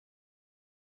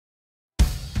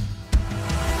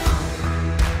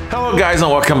Hello guys and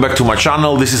welcome back to my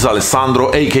channel. This is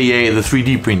Alessandro, aka the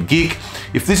 3D Print Geek.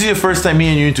 If this is your first time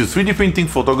and you're into 3D printing,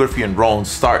 photography and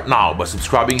drones, start now by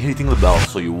subscribing and hitting the bell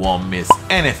so you won't miss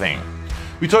anything.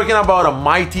 We're talking about a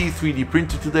mighty 3D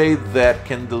printer today that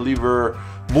can deliver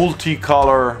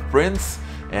multicolor prints,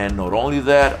 and not only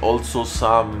that, also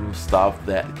some stuff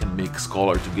that can mix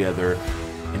color together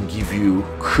and give you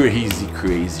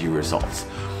crazy results.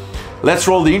 Let's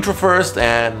roll the intro first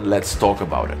and let's talk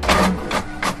about it.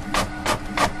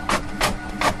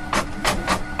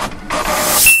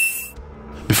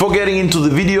 Before getting into the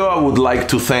video, I would like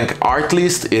to thank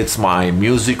Artlist. It's my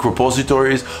music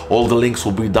repositories. All the links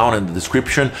will be down in the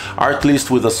description. Artlist,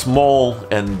 with a small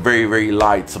and very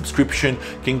light subscription,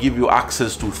 can give you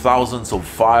access to thousands of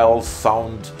files,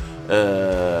 sound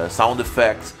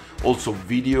effects, also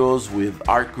videos with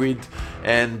Artgrid,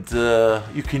 and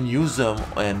you can use them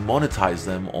and monetize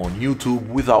them on YouTube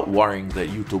without worrying that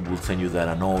YouTube will send you that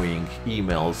annoying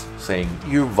emails saying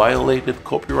you violated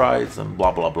copyrights and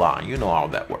blah blah. You know how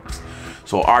that works.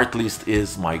 So Artlist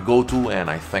is my go-to, and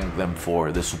I thank them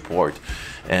for the support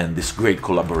and this great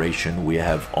collaboration we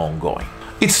have ongoing.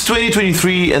 It's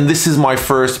 2023 and this is my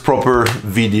first proper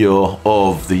video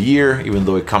of the year, even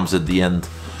though it comes at the end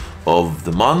of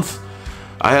the month.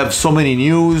 I have so many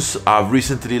news. I've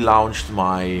recently launched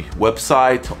my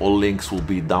website. All links will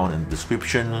be down in the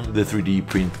description,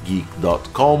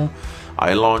 the3dprintgeek.com.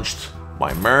 I launched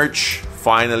my merch,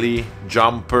 finally,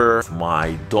 jumper,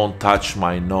 my Don't Touch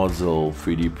My Nozzle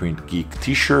 3D Print Geek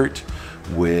t-shirt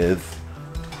with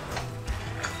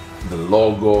the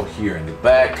logo here in the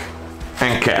back,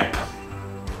 and cap.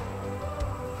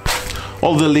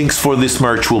 All the links for this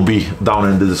merch will be down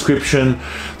in the description.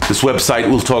 This website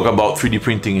will talk about 3D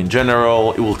printing in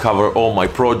general. It will cover all my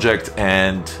projects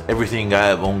and everything I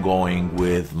have ongoing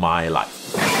with my life.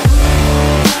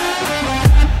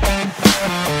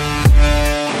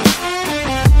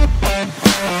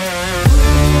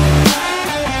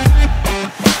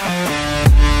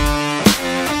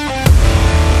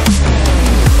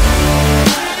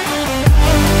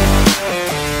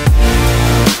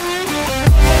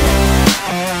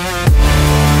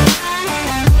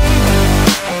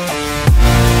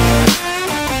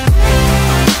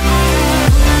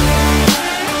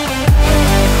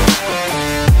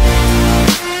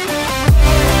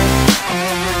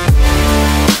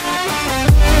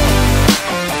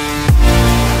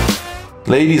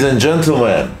 Ladies and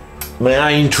gentlemen, may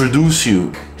I introduce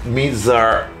you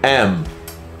MizarM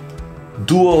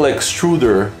dual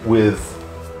extruder with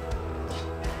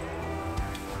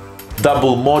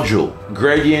double module,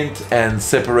 gradient and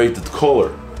separated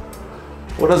color.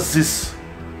 What does this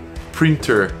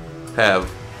printer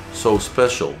have so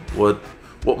special?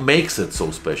 What makes it so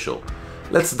special?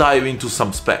 Let's dive into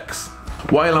some specs.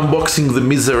 While unboxing the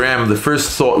MizarM, the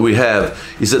first thought we have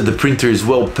is that the printer is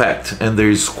well packed and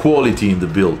there is quality in the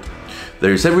build.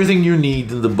 There is everything you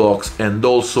need in the box and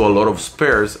also a lot of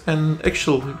spares and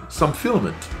actually some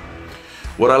filament.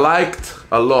 What I liked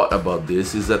a lot about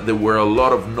this is that there were a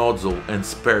lot of nozzle and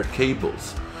spare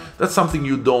cables. That's something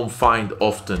you don't find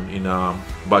often in a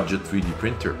budget 3D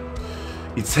printer.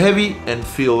 It's heavy and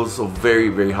feels of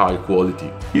very high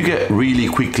quality. You get really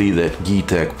quickly that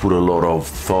Geeetech put a lot of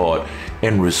thought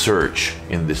and research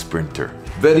in this printer.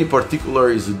 Very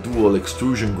particular is a dual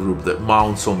extrusion group that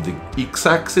mounts on the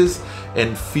X-axis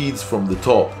and feeds from the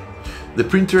top. The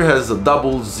printer has a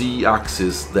double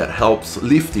Z-axis that helps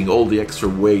lifting all the extra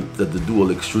weight that the dual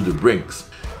extruder brings.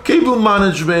 Cable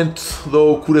management,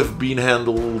 though, could have been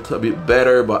handled a bit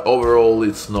better, but overall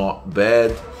it's not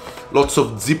bad. Lots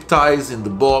of zip ties in the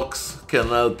box can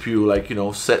help you,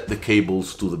 set the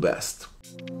cables to the best.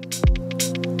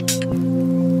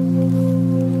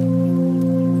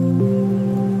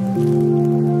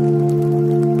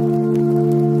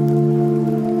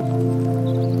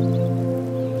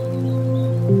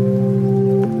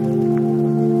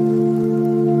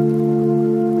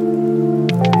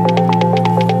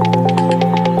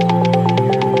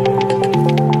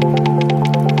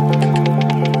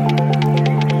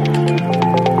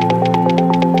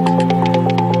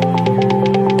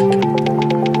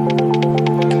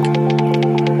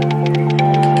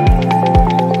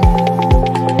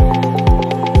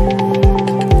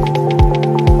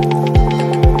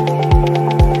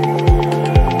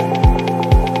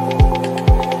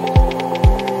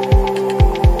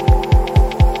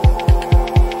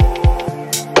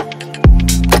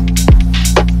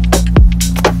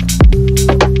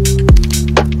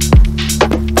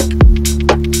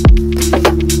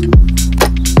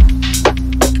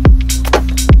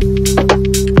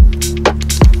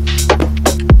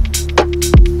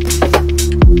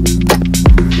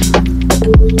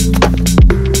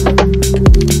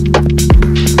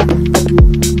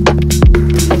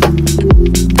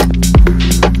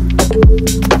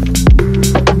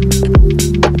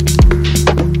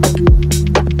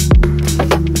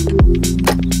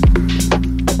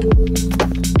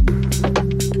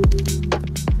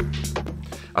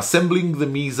 Assembling the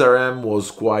MizarM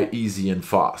was quite easy and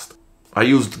fast. I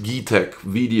used Geeetech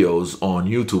videos on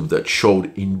YouTube that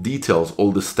showed in details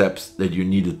all the steps that you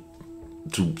needed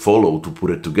to follow to put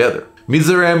it together.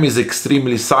 MizarM is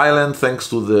extremely silent thanks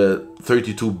to the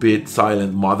 32-bit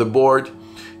silent motherboard.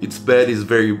 Its bed is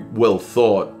very well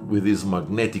thought with this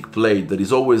magnetic plate that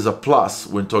is always a plus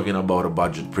when talking about a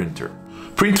budget printer.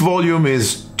 Print volume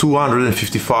is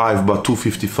 255 by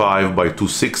 255 by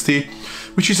 260,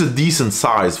 which is a decent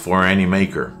size for any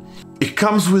maker. It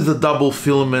comes with a double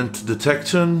filament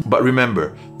detection, but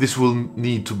remember, this will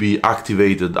need to be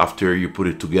activated after you put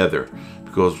it together,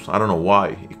 because I don't know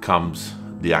why it comes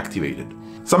deactivated.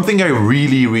 Something I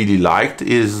really liked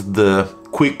is the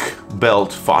quick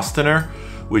belt fastener,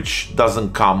 which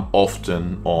doesn't come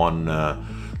often on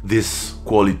this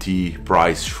quality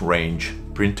price range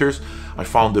printers. I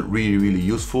found it really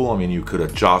useful. I mean, you could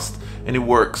adjust and it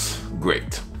works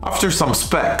great. After some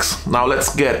specs, now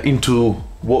let's get into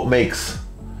what makes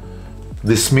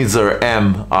this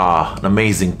MizarM an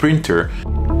amazing printer.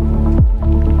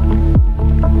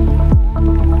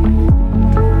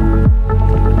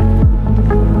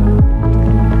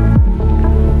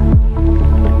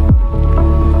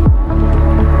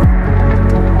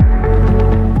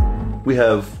 We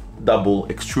have double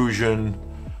extrusion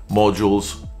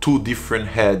modules, two different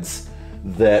heads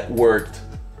that work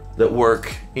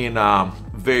in a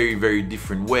very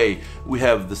different way. We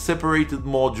have the separated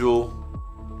module,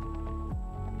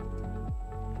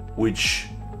 which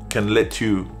can let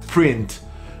you print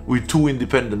with two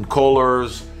independent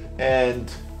colors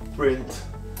and print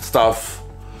stuff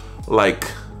like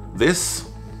this.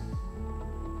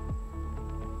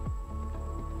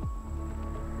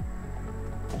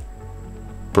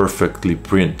 Perfectly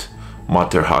print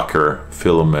Matter Hacker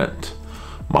filament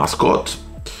mascot.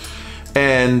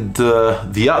 And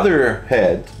the other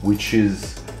head, which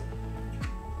is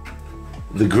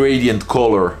the gradient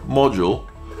color module,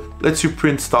 lets you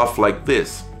print stuff like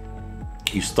this.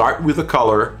 You start with a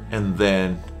color and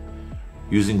then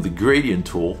using the gradient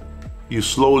tool, you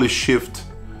slowly shift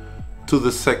to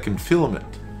the second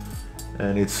filament.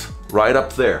 And it's right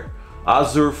up there.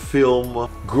 Azure Film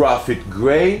Graphite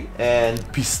Gray and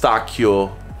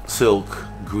Pistachio Silk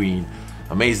Green.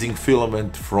 Amazing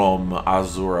filament from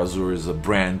Azure. Azure is a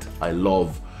brand I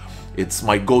love. It's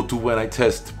my go-to when I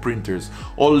test printers.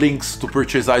 All links to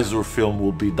purchase Azure film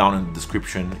will be down in the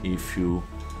description if you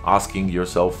asking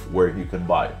yourself where you can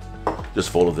buy it. Just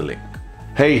follow the link.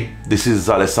 Hey, this is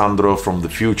Alessandro from the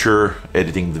future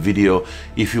editing the video.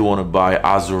 If you want to buy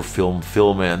Azure film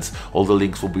filaments, all the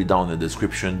links will be down in the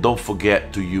description. Don't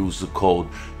forget to use the code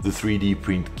the 3D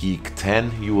Print Geek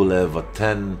 10. You will have a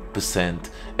 10%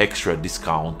 extra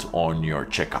discount on your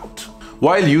checkout.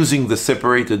 While using the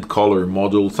separated color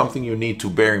module, something you need to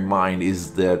bear in mind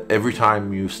is that every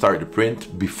time you start a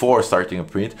print, before starting a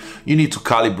print, you need to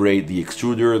calibrate the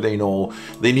extruder.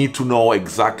 They need to know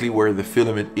exactly where the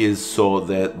filament is so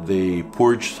that the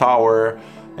purge tower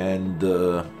and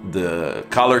the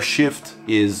color shift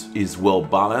is well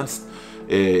balanced.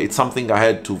 It's something I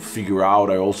had to figure out.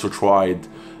 I also tried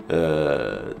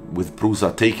with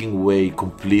Prusa taking away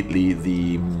completely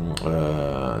the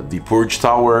purge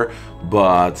tower,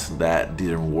 but that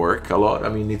didn't work a lot. I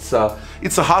mean, it's a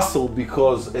hassle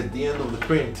because at the end of the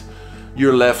print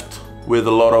you're left with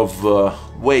a lot of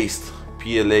waste,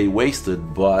 PLA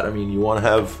wasted. But I mean, you want to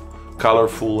have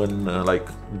colorful and like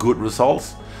good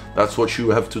results. That's what you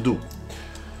have to do.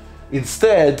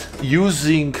 Instead,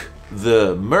 using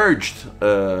the merged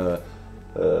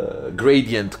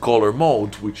gradient color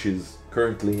mode, which is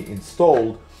currently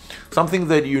installed, something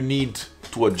that you need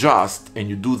to adjust, and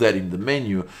you do that in the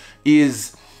menu,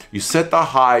 is you set the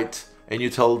height and you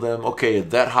tell them, okay, at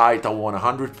that height I want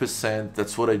 100%.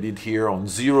 That's what I did here on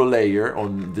 0 layer,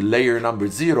 on the layer number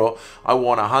 0. I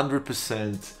want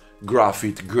 100%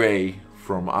 graphite gray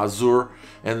from Azure.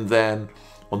 And then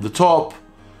on the top,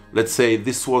 let's say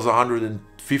this was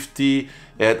 150.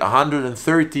 At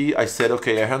 130, I said,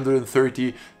 okay,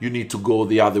 130, you need to go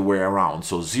the other way around.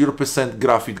 So 0%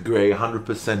 graphite gray,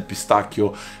 100%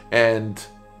 pistachio, and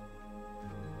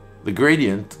the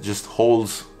gradient just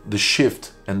holds the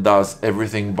shift and does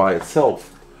everything by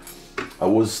itself. I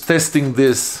was testing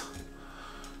this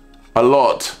a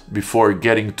lot before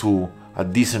getting to a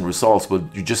decent results,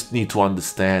 but you just need to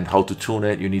understand how to tune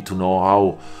it. You need to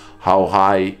know how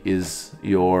high is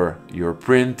your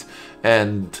print,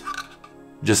 and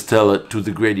just tell it to the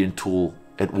gradient tool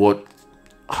at what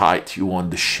height you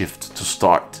want the shift to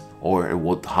start, or at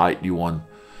what height you want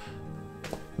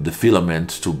the filament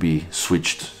to be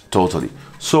switched totally.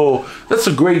 So that's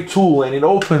a great tool, and it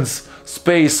opens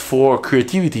space for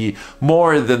creativity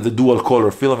more than the dual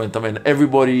color filament. I mean,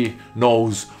 everybody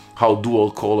knows how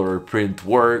dual color print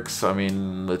works. I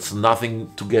mean, it's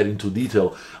nothing to get into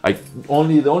detail.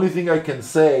 The only thing I can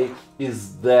say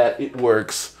is that it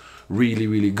works really,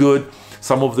 really good.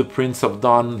 Some of the prints I've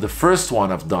done, the first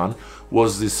one I've done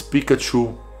was this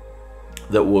Pikachu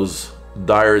that was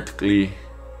directly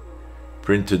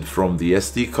printed from the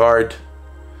SD card.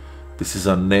 This is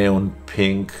a neon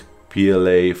pink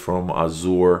PLA from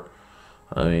Azure.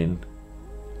 I mean,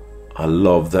 I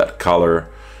love that color,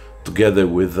 together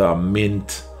with a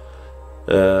mint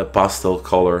pastel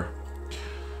color.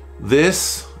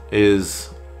 This is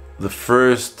the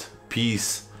first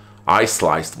piece I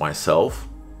sliced myself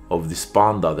of this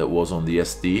panda that was on the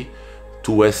SD.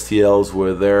 2 STLs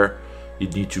were there. You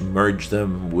need to merge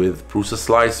them with Prusa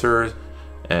slicers,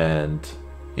 and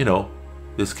you know,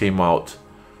 this came out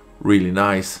really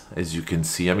nice, as you can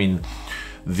see. I mean,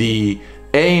 the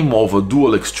aim of a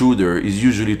dual extruder is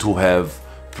usually to have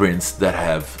prints that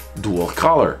have dual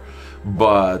color,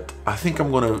 but I think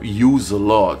I'm gonna use a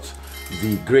lot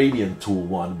the gradient tool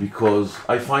one because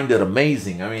I find it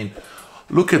amazing. I mean,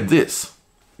 look at this.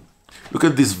 Look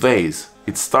at this vase.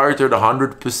 It started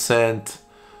 100%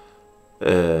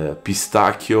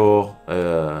 pistachio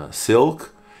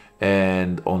silk,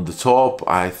 and on the top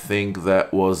I think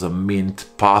that was a mint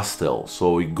pastel,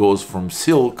 so it goes from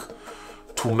silk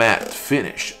to matte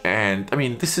finish. And I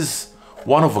mean, this is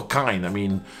one of a kind. I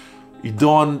mean, you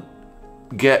don't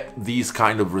get these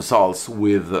kind of results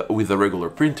with a regular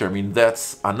printer. I mean,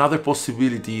 that's another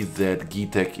possibility that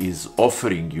Geeetech is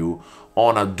offering you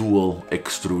on a dual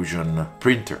extrusion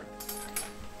printer.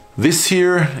 This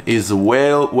here is a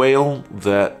whale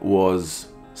that was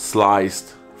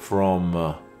sliced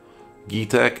from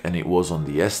Geeetech, and it was on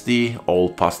the SD, all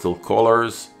pastel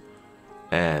colors,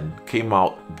 and came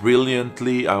out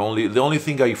brilliantly. The only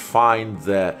thing I find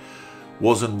that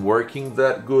wasn't working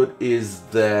that good is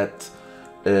that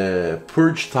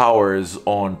purge towers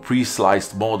on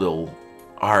pre-sliced model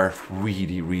are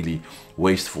really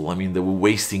wasteful. I mean, they were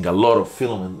wasting a lot of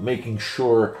filament, making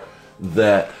sure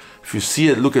that if you see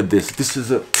it, look at this. This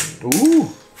is a, ooh,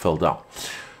 fell down.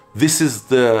 This is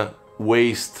the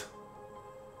waste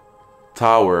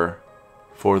tower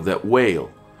for that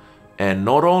whale, and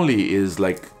not only is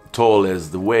like tall as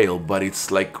the whale, but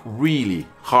it's like really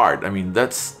hard. I mean,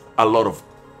 that's a lot of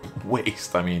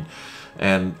waste. I mean,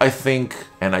 and I think,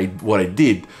 and what I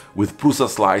did with Prusa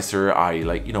slicer,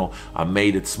 I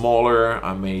made it smaller,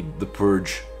 I made the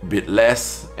purge a bit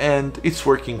less, and it's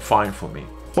working fine for me.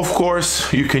 Of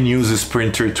course, you can use this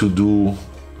printer to do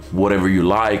whatever you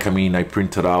like. I mean, I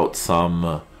printed out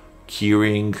some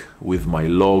keyring with my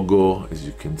logo, as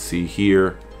you can see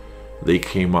here. They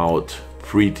came out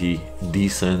pretty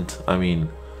decent. I mean,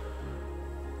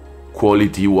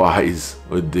 quality wise,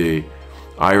 with the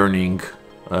ironing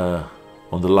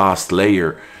on the last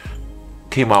layer,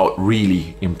 came out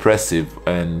really impressive.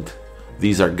 And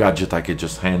these are gadgets I could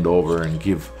just hand over and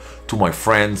give to my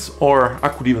friends, or I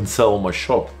could even sell on my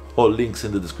shop. All links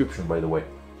in the description, by the way.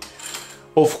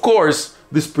 Of course,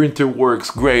 this printer works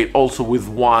great also with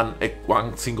one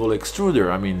single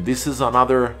extruder. I mean, this is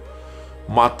another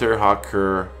Matter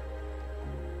Hacker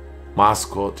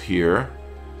mascot here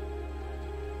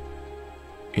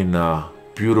in a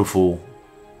beautiful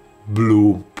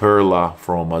blue perla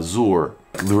from Azure.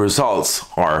 The results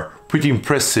are pretty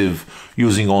impressive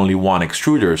using only one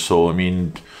extruder. So I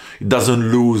mean, it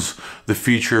doesn't lose the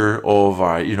feature of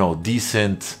a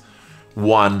decent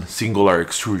one singular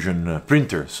extrusion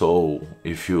printer. So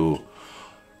if you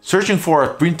searching for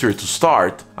a printer to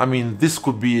start, I mean, this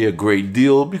could be a great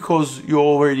deal because you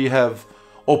already have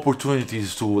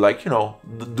opportunities to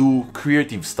do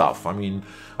creative stuff. I mean,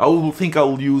 I think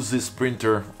I'll use this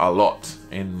printer a lot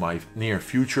in my near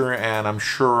future, and I'm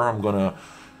sure I'm gonna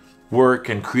work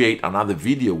and create another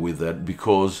video with it,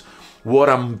 because what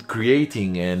I'm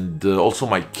creating, and also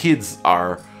my kids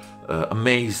are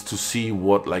amazed to see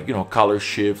what color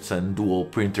shifts and dual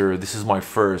printer. This is my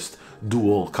first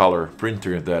dual color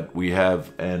printer that we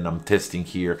have, and I'm testing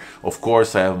here. Of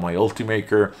course, I have my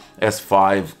Ultimaker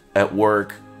S5 at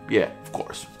work. Yeah, of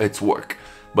course, it's work.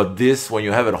 But this, when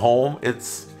you have it home,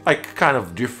 it's like kind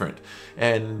of different.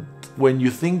 And when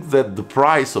you think that the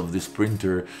price of this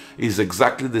printer is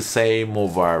exactly the same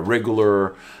of our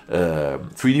regular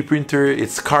 3D printer,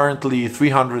 it's currently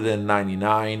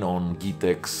 $399 on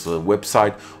Geeetech's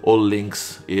website. All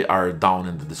links are down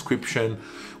in the description.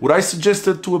 Would I suggest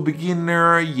it to a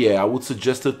beginner? Yeah, I would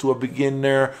suggest it to a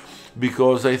beginner,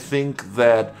 because I think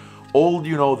that all,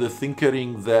 you know, the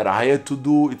tinkering that I had to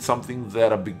do, it's something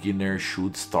that a beginner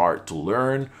should start to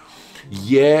learn.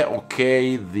 Yeah,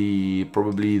 okay,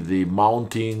 probably the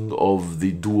mounting of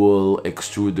the dual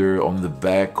extruder on the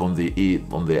back on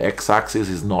the x-axis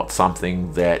is not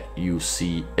something that you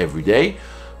see every day,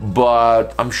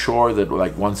 but I'm sure that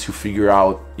like once you figure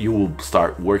out, you will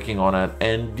start working on it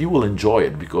and you will enjoy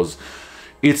it, because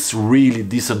it's really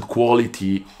decent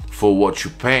quality for what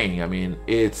you're paying. I mean,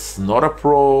 it's not a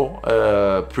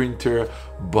pro printer,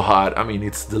 but I mean,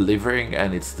 it's delivering,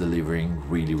 and it's delivering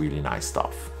really, really nice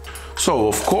stuff. So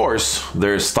of course,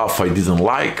 there's stuff I didn't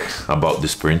like about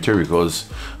this printer, because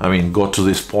I mean, got to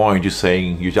this point,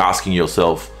 you're asking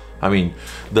yourself, I mean,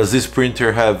 does this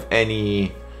printer have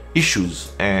any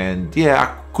issues? And yeah,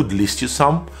 I could list you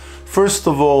some. First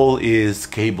of all is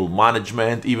cable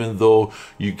management. Even though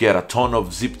you get a ton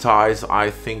of zip ties, I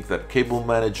think that cable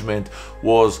management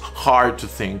was hard to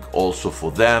think also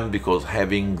for them, because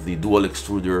having the dual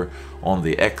extruder on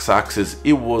the x-axis,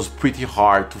 it was pretty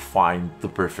hard to find the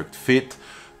perfect fit.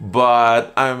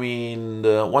 But I mean,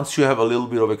 once you have a little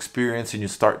bit of experience and you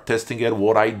start testing it,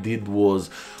 what I did was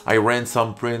I ran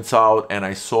some prints out and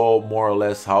I saw more or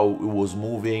less how it was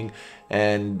moving,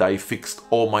 and I fixed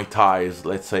all my ties,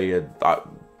 let's say at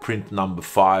print number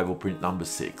 5 or print number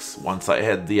 6, once I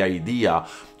had the idea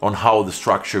on how the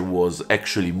structure was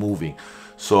actually moving.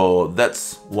 So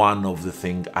that's one of the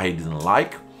things I didn't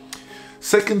like.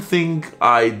 Second thing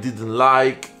I didn't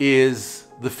like is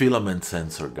the filament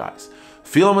sensor, guys.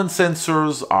 Filament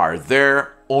sensors are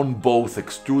there on both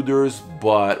extruders,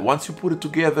 but once you put it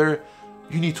together,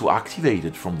 you need to activate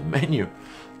it from the menu.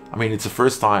 I mean, it's the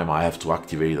first time I have to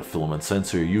activate a filament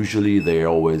sensor. Usually they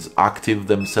always active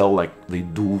themselves, like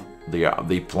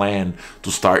they plan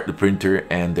to start the printer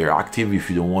and they're active. If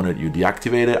you don't want it, you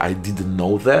deactivate it. I didn't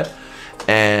know that,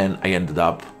 and I ended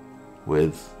up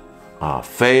with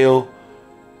fail.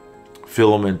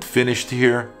 Filament finished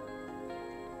here,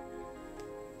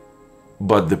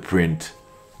 but the print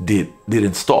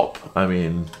didn't stop. I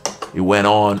mean, it went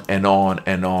on and on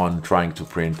and on trying to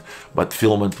print, but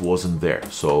filament wasn't there.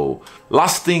 So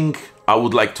last thing I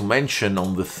would like to mention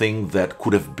on the thing that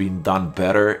could have been done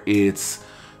better, it's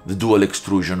the dual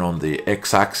extrusion on the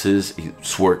x-axis.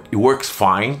 It works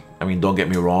fine. I mean, don't get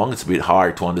me wrong, it's a bit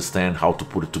hard to understand how to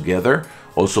put it together.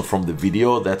 Also from the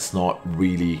video, that's not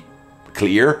really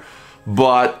clear,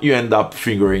 but you end up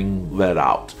figuring that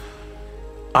out.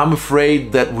 I'm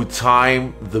afraid that with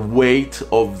time, the weight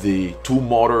of the two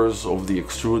motors of the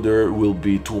extruder will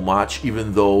be too much,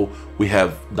 even though we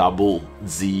have double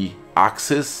Z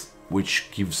axis,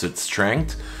 which gives it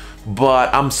strength.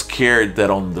 But I'm scared that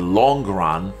on the long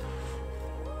run,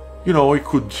 you know, it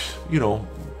could, you know,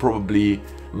 probably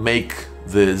make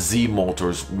the Z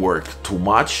motors work too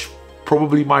much.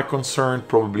 Probably my concern,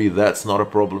 probably that's not a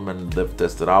problem and they've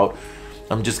tested out.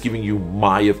 I'm just giving you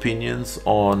my opinions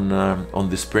on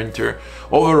this printer.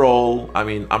 Overall, I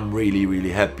mean, I'm really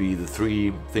happy. The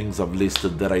 3 things I've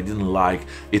listed that I didn't like,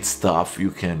 it's stuff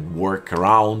you can work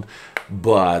around,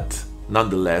 but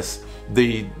nonetheless,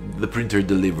 the printer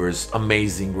delivers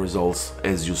amazing results,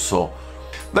 as you saw.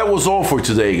 That was all for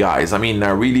today, guys. I mean,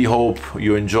 I really hope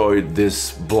you enjoyed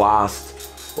this blast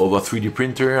of a 3D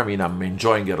printer. I mean, I'm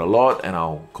enjoying it a lot, and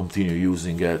I'll continue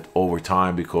using it over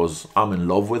time because I'm in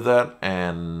love with it.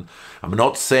 And I'm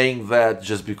not saying that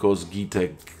just because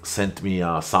Geeetech sent me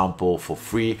a sample for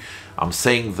free. I'm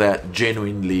saying that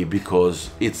genuinely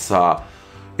because it's a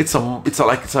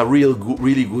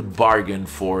really good bargain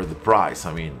for the price.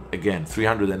 I mean, again,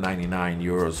 399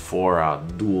 euros for a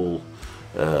dual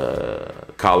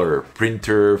color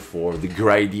printer, for the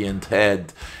gradient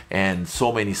head, and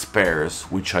so many spares,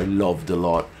 which I loved a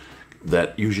lot,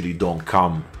 that usually don't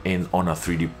come in on a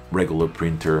 3D regular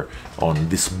printer, on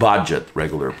this budget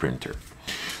regular printer.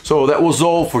 So that was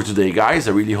all for today, guys.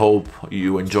 I really hope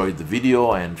you enjoyed the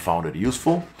video and found it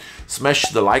useful.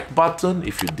 Smash the like button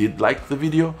if you did like the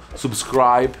video,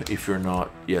 subscribe if you're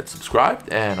not yet subscribed,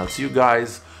 and I'll see you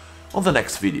guys on the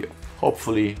next video,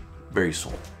 hopefully very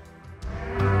soon.